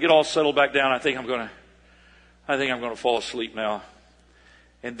 So I get all settled back down. I think I'm going to fall asleep now.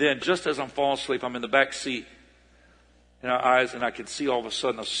 And then, just as I'm falling asleep, I'm in the back seat. In our eyes, and I can see all of a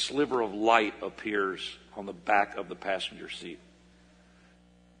sudden a sliver of light appears on the back of the passenger seat.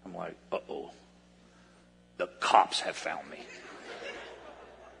 I'm like, uh-oh. The cops have found me.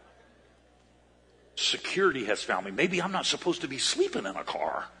 Security has found me. Maybe I'm not supposed to be sleeping in a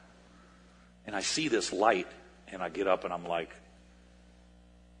car. And I see this light, and I get up, and I'm like,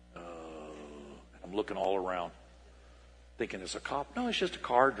 I'm looking all around, thinking it's a cop. No, it's just a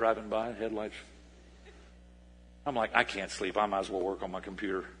car driving by, headlights. I'm like, I can't sleep. I might as well work on my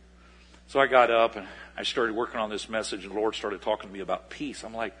computer. So I got up and I started working on this message, and the Lord started talking to me about peace.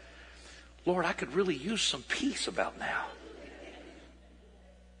 I'm like, Lord, I could really use some peace about now.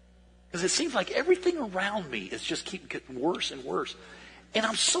 Because it seems like everything around me is just keep getting worse and worse. And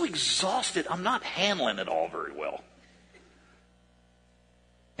I'm so exhausted, I'm not handling it all very well.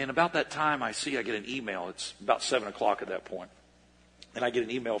 And about that time, I get an email. It's about 7 o'clock at that point. And I get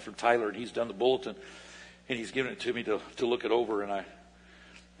an email from Tyler, and he's done the bulletin. And he's given it to me to look it over, and I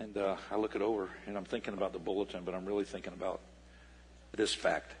look it over, and I'm thinking about the bulletin, but I'm really thinking about this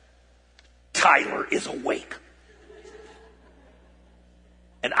fact. Tyler is awake.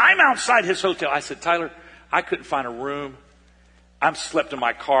 And I'm outside his hotel. I said, Tyler, I couldn't find a room. I'm slept in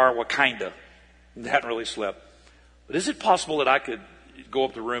my car. Well, kind of. Hadn't really slept. But is it possible that I could go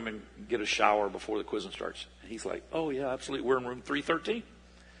up to the room and get a shower before the quizzing starts? And he's like, oh, yeah, absolutely. We're in room 313.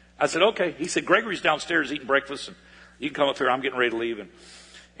 I said, okay. He said, Gregory's downstairs eating breakfast, and you can come up here. I'm getting ready to leave, and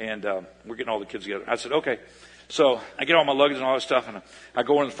we're getting all the kids together. I said, okay. So I get all my luggage and all that stuff, and I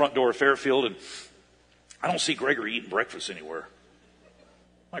go in the front door of Fairfield, and I don't see Gregory eating breakfast anywhere.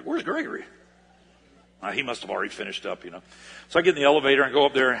 I'm like, where's Gregory? He must have already finished up, So I get in the elevator and go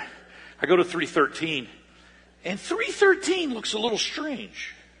up there. I go to 313, and 313 looks a little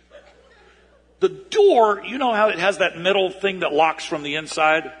strange. The door, you know how it has that metal thing that locks from the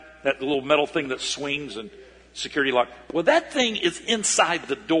inside? That little metal thing that swings and security lock. Well, that thing is inside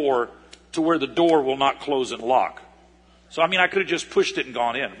the door to where the door will not close and lock. So, I could have just pushed it and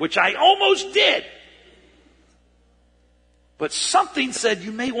gone in, which I almost did. But something said,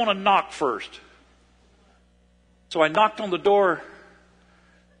 you may want to knock first. So I knocked on the door.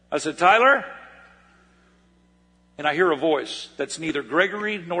 I said, Tyler? And I hear a voice that's neither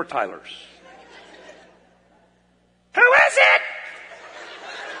Gregory nor Tyler's. Who is it?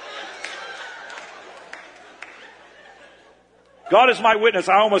 God is my witness.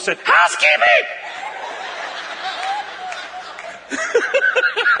 I almost said, housekeeping!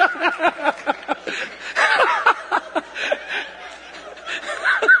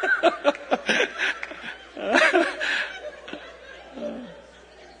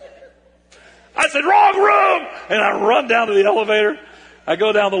 I said, wrong room! And I run down to the elevator. I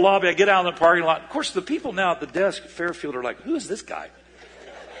go down the lobby. I get out in the parking lot. Of course, the people now at the desk at Fairfield are like, who is this guy?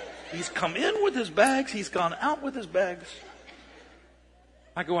 He's come in with his bags. He's gone out with his bags.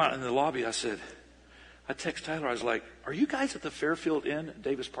 I go out in the lobby. I text Tyler. I was like, are you guys at the Fairfield Inn at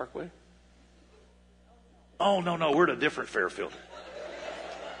Davis Parkway? Oh, no, we're at a different Fairfield.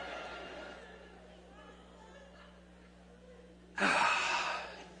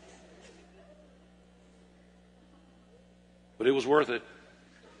 But it was worth it.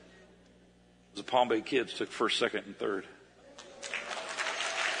 The Palm Bay kids took first, second, and third.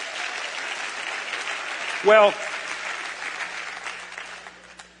 Well,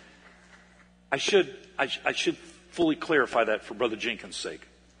 I I should fully clarify that for Brother Jenkins' sake.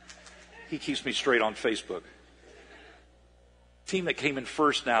 He keeps me straight on Facebook. Team that came in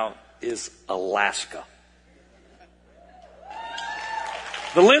first now is Alaska.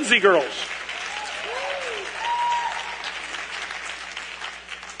 The Lindsay girls.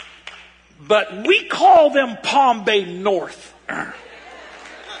 But we call them Palm Bay North.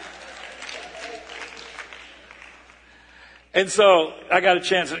 And so I got a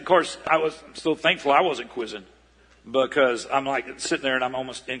chance, and of course I'm so thankful I wasn't quizzing, because I'm like sitting there and I'm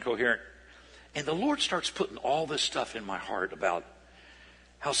almost incoherent. And the Lord starts putting all this stuff in my heart about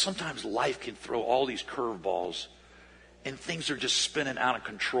how sometimes life can throw all these curveballs and things are just spinning out of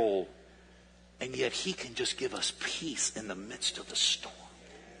control. And yet He can just give us peace in the midst of the storm.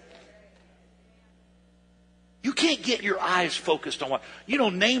 You can't get your eyes focused on what,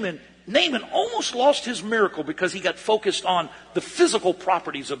 Naaman almost lost his miracle because he got focused on the physical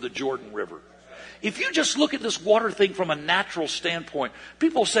properties of the Jordan River. If you just look at this water thing from a natural standpoint,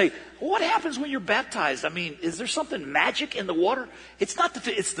 people say, what happens when you're baptized? I mean, is there something magic in the water? It's not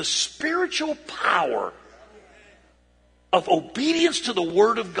it's the spiritual power of obedience to the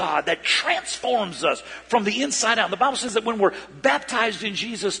Word of God that transforms us from the inside out. And the Bible says that when we're baptized in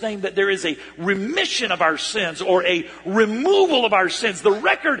Jesus' name, that there is a remission of our sins or a removal of our sins. The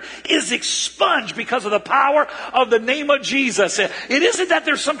record is expunged because of the power of the name of Jesus. It isn't that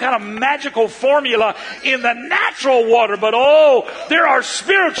there's some kind of magical formula in the natural water, but there are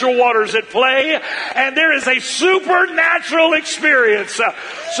spiritual waters at play, and there is a supernatural experience.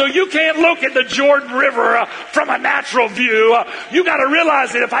 So you can't look at the Jordan River from a natural view. You got to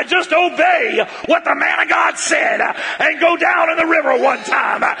realize that if I just obey what the man of God said and go down in the river one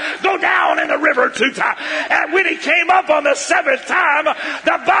time, go down in the river 2 times, and when he came up on the 7th time,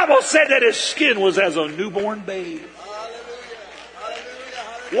 the Bible said that his skin was as a newborn babe.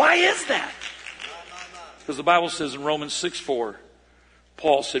 Why is that? Because the Bible says in Romans 6:4,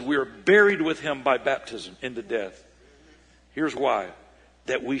 Paul said, we are buried with him by baptism into death. Here's why.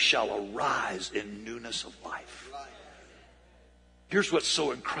 That we shall arise in newness of life. Here's what's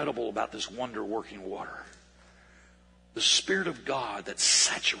so incredible about this wonder-working water. The Spirit of God that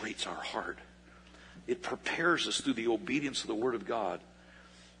saturates our heart. It prepares us through the obedience of the Word of God.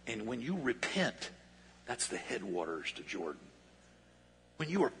 And when you repent, that's the headwaters to Jordan. When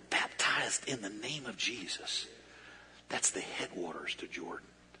you are baptized in the name of Jesus, that's the headwaters to Jordan.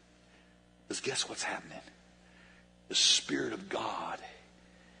 Because guess what's happening? The Spirit of God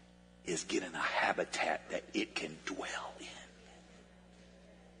is getting a habitat that it can dwell in.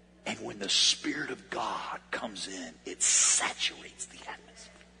 And when the Spirit of God comes in, it saturates the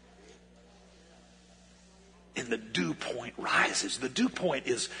atmosphere. And the dew point rises. The dew point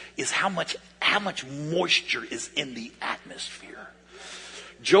is how much moisture is in the atmosphere.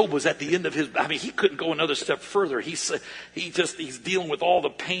 Job was at the end of he couldn't go another step further. He's dealing with all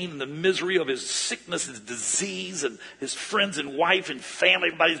the pain and the misery of his sickness, his disease, and his friends and wife and family.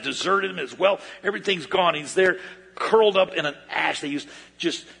 Everybody's deserted him as well. Everything's gone. He's there curled up in an ash.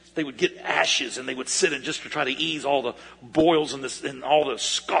 They would get ashes and they would sit in just to try to ease all the boils and all the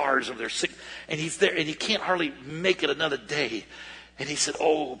scars of their sick. And he's there and he can't hardly make it another day. And he said,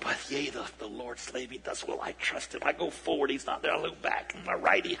 but yea, the Lord slay me, thus will I trust him. I go forward, he's not there. I look back, on my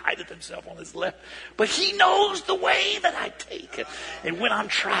right, he hideth himself on his left. But he knows the way that I take. And when I'm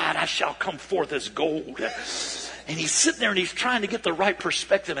tried, I shall come forth as gold. And he's sitting there and he's trying to get the right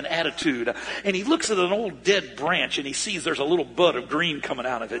perspective and attitude. And he looks at an old dead branch and he sees there's a little bud of green coming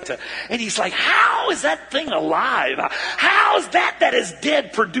out of it. And he's like, how is that thing alive? How is that is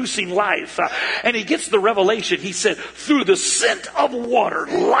dead producing life? And he gets the revelation. He said, through the scent of water,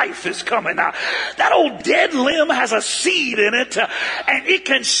 life is coming out. That old dead limb has a seed in it, and it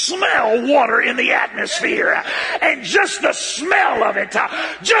can smell water in the atmosphere. And just the smell of it,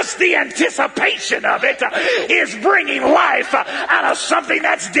 just the anticipation of it is bringing life out of something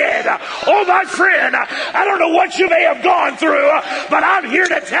that's dead. Oh, my friend, I don't know what you may have gone through, but I'm here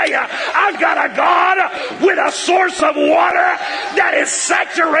to tell you, I've got a God with a source of water that is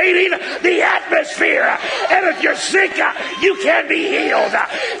saturating the atmosphere. And if you're sick, you can be healed.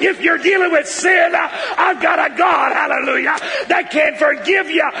 If you're dealing with sin, I've got a God, hallelujah, that can forgive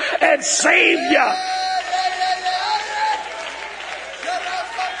you and save you.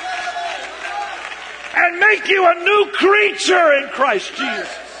 And make you a new creature in Christ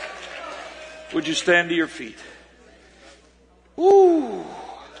Jesus. Would you stand to your feet? Ooh.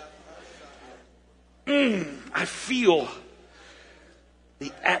 I feel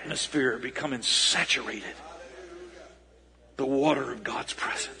the atmosphere becoming saturated. The water of God's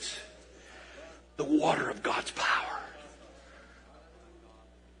presence. The water of God's power.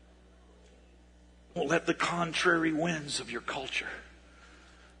 Don't let the contrary winds of your culture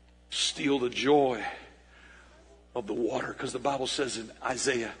steal the joy of the water. Because the Bible says in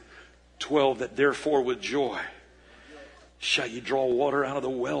Isaiah 12 that therefore with joy shall you draw water out of the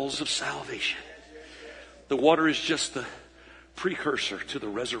wells of salvation. The water is just the precursor to the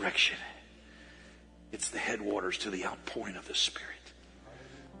resurrection. It's the headwaters to the outpouring of the Spirit.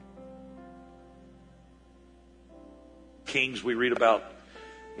 Kings, we read about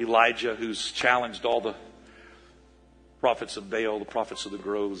Elijah, who's challenged all the prophets of Baal, the prophets of the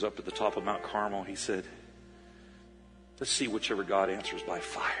groves, up at the top of Mount Carmel. He said, let's see whichever God answers by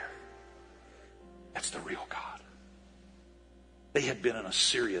fire. That's the real God. They had been in a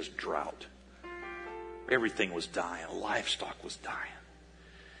serious drought. Everything was dying. Livestock was dying.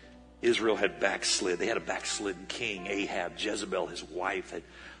 Israel had backslid. They had a backslidden king, Ahab. Jezebel, his wife, had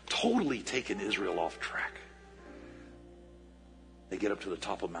totally taken Israel off track. They get up to the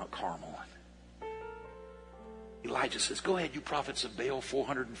top of Mount Carmel. Elijah says, go ahead, you prophets of Baal,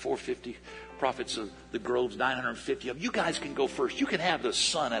 400 and 450. Prophets of the groves, 950 of them. You guys can go first. You can have the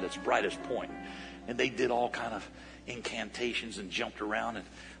sun at its brightest point. And they did all kind of incantations and jumped around. And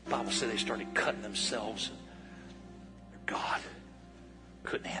the Bible said they started cutting themselves. And their God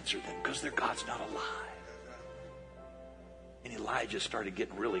couldn't answer them because their God's not alive. And Elijah started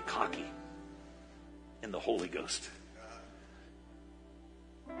getting really cocky in the Holy Ghost.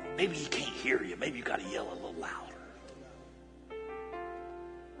 Maybe he can't hear you. Maybe you got to yell a little louder.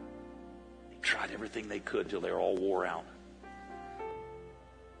 They tried everything they could till they were all wore out.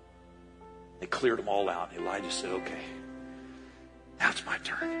 They cleared them all out. And Elijah said, okay, now it's my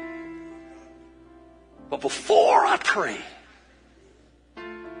turn. But before I pray,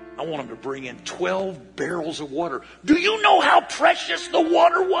 I want them to bring in 12 barrels of water. Do you know how precious the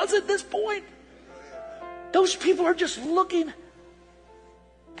water was at this point? Those people are just looking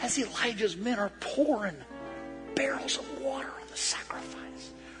as Elijah's men are pouring barrels of water on the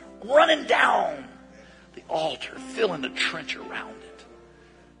sacrifice, running down the altar, filling the trench around it.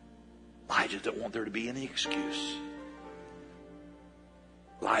 Elijah didn't want there to be any excuse.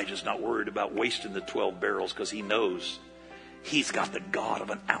 Elijah's not worried about wasting the 12 barrels because he knows he's got the God of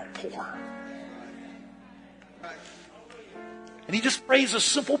an outpour. And he just prays a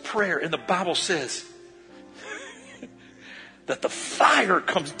simple prayer, and the Bible says that the fire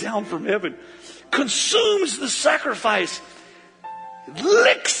comes down from heaven, consumes the sacrifice,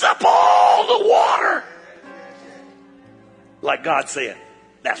 licks up all the water. Like God saying,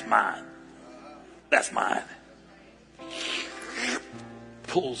 that's mine. That's mine.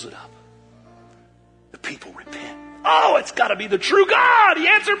 Pulls it up. The people repent. Oh, it's got to be the true God. He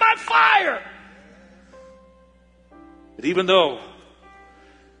answered by fire. But even though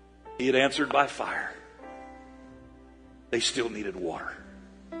he had answered by fire, they still needed water.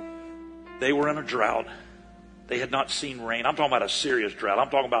 They were in a drought. They had not seen rain. I'm talking about a serious drought. I'm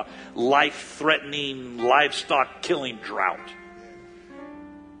talking about life-threatening, livestock-killing drought.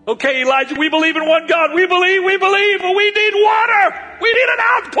 Okay, Elijah, we believe in one God. We believe, but we need water. We need an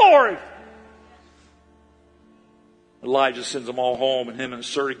outpouring. Elijah sends them all home, and him and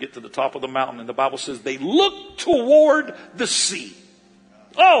his servant get to the top of the mountain, and the Bible says they look toward the sea.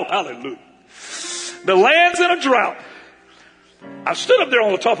 Oh, hallelujah. The land's in a drought. I stood up there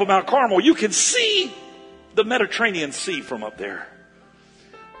on the top of Mount Carmel. You can see the Mediterranean Sea from up there.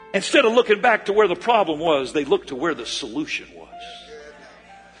 Instead of looking back to where the problem was, they looked to where the solution was.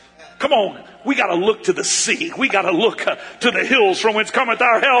 Come on, we got to look to the sea. We got to look to the hills from whence cometh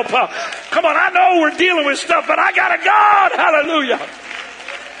our help. Come on, I know we're dealing with stuff, but I got a God. Hallelujah.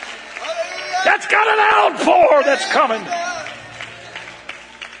 That's got an outpour that's coming.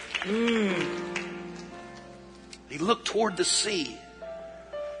 He looked toward the sea.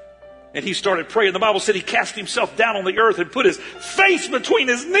 And he started praying. The Bible said he cast himself down on the earth and put his face between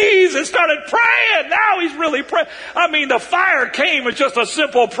his knees and started praying. Now he's really praying. I mean, the fire came as just a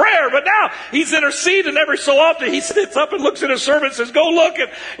simple prayer, but now he's interceding every so often. He sits up and looks at his servant and says, go look. And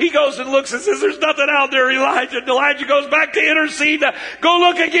he goes and looks and says, there's nothing out there, Elijah. And Elijah goes back to intercede. Go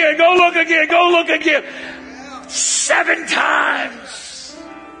look again, go look again, go look again. 7 times.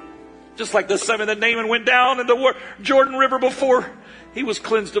 Just like the 7 that Naaman went down in the Jordan River before he was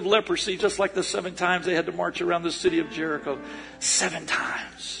cleansed of leprosy, just like the 7 times they had to march around the city of Jericho. 7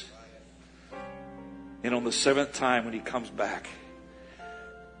 times. And on the 7th time when he comes back,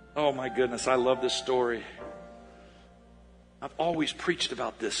 oh my goodness, I love this story. I've always preached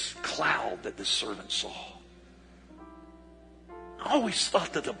about this cloud that this servant saw. I always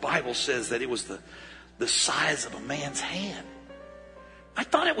thought that the Bible says that it was the size of a man's hand. I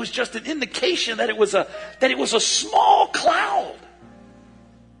thought it was just an indication that it was a small cloud.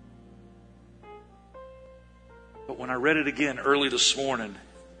 read it again early this morning.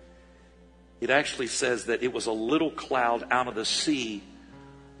 It actually says that it was a little cloud out of the sea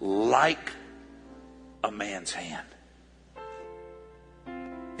like a man's hand.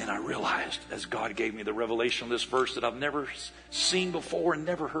 And I realized as God gave me the revelation of this verse that I've never seen before and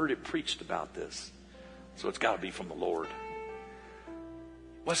never heard it preached about this. So it's got to be from the Lord.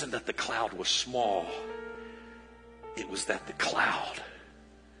 It wasn't that the cloud was small. It was that the cloud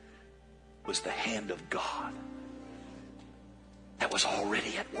was the hand of God that was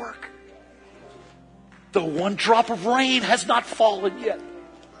already at work. The one drop of rain has not fallen yet.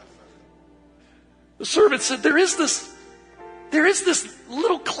 The servant said, there is this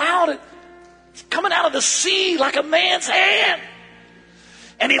little cloud. It's coming out of the sea like a man's hand.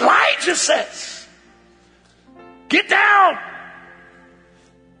 And Elijah says, get down.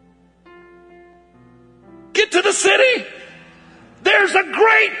 Get to the city. There's a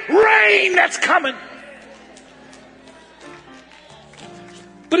great rain that's coming.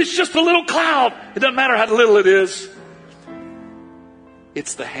 But it's just a little cloud. It doesn't matter how little it is.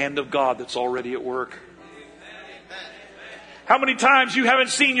 It's the hand of God that's already at work. How many times you haven't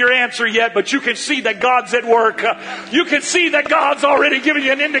seen your answer yet, but you can see that God's at work. You can see that God's already given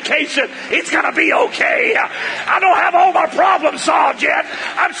you an indication it's going to be okay. I don't have all my problems solved yet.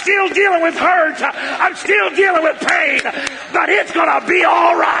 I'm still dealing with hurt. I'm still dealing with pain. But it's going to be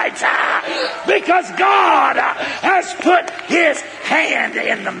all right. Because God has put His hand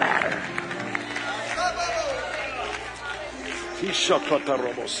in the matter.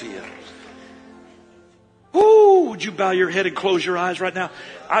 Ooh, would you bow your head and close your eyes right now?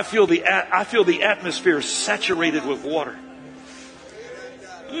 I feel the atmosphere saturated with water.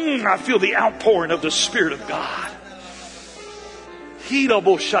 I feel the outpouring of the Spirit of God. In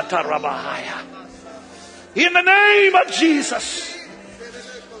the name of Jesus,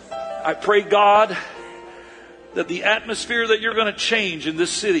 I pray, God, that the atmosphere that you're going to change in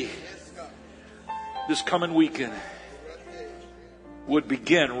this city this coming weekend would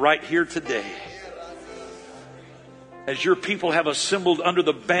begin right here today. As your people have assembled under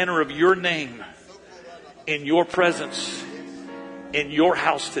the banner of your name, in your presence, in your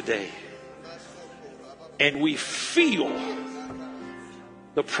house today. And we feel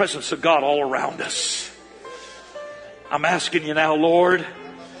the presence of God all around us. I'm asking you now, Lord,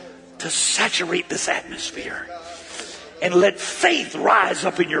 to saturate this atmosphere and let faith rise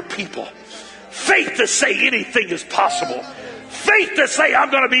up in your people. Faith to say anything is possible. Faith to say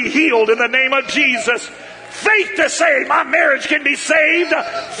I'm going to be healed in the name of Jesus. Faith to say my marriage can be saved.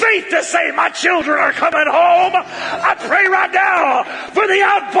 Faith to say my children are coming home. I pray right now for the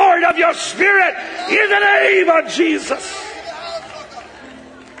outpouring of your Spirit in the name of Jesus.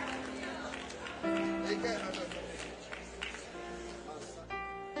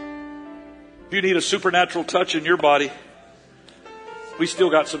 If you need a supernatural touch in your body, we still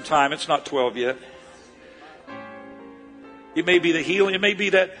got some time. It's not 12 yet. It may be the healing. It may be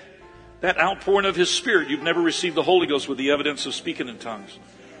that outpouring of His Spirit. You've never received the Holy Ghost with the evidence of speaking in tongues.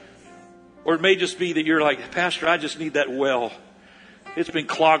 Or it may just be that you're like, Pastor, I just need that well. It's been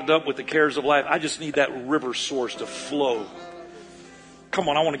clogged up with the cares of life. I just need that river source to flow. Come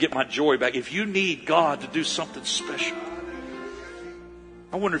on, I want to get my joy back. If you need God to do something special,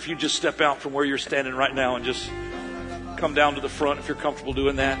 I wonder if you just step out from where you're standing right now and just come down to the front if you're comfortable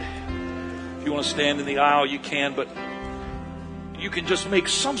doing that. If you want to stand in the aisle, you can, but you can just make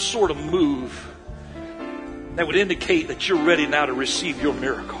some sort of move that would indicate that you're ready now to receive your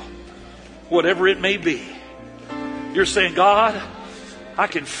miracle. Whatever it may be. You're saying, God, I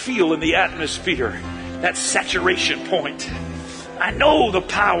can feel in the atmosphere that saturation point. I know the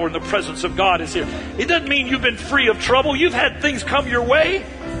power and the presence of God is here. It doesn't mean you've been free of trouble. You've had things come your way.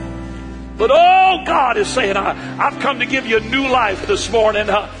 But oh, God is saying, I've come to give you a new life this morning.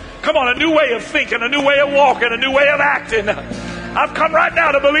 Come on, a new way of thinking, a new way of walking, a new way of acting. I've come right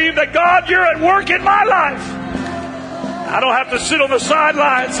now to believe that, God, you're at work in my life. I don't have to sit on the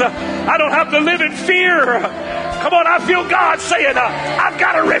sidelines. I don't have to live in fear. Come on, I feel God saying, I've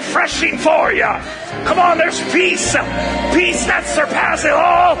got a refreshing for you. Come on, there's peace. Peace that surpasses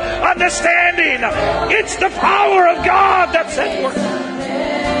all understanding. It's the power of God that's at work.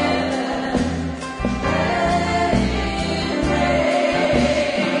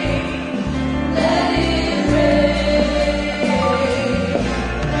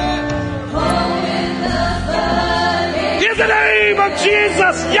 In the name of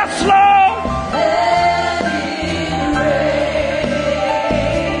Jesus, yes, Lord.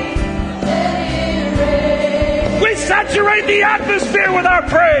 We saturate the atmosphere with our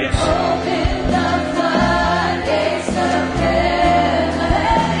praise.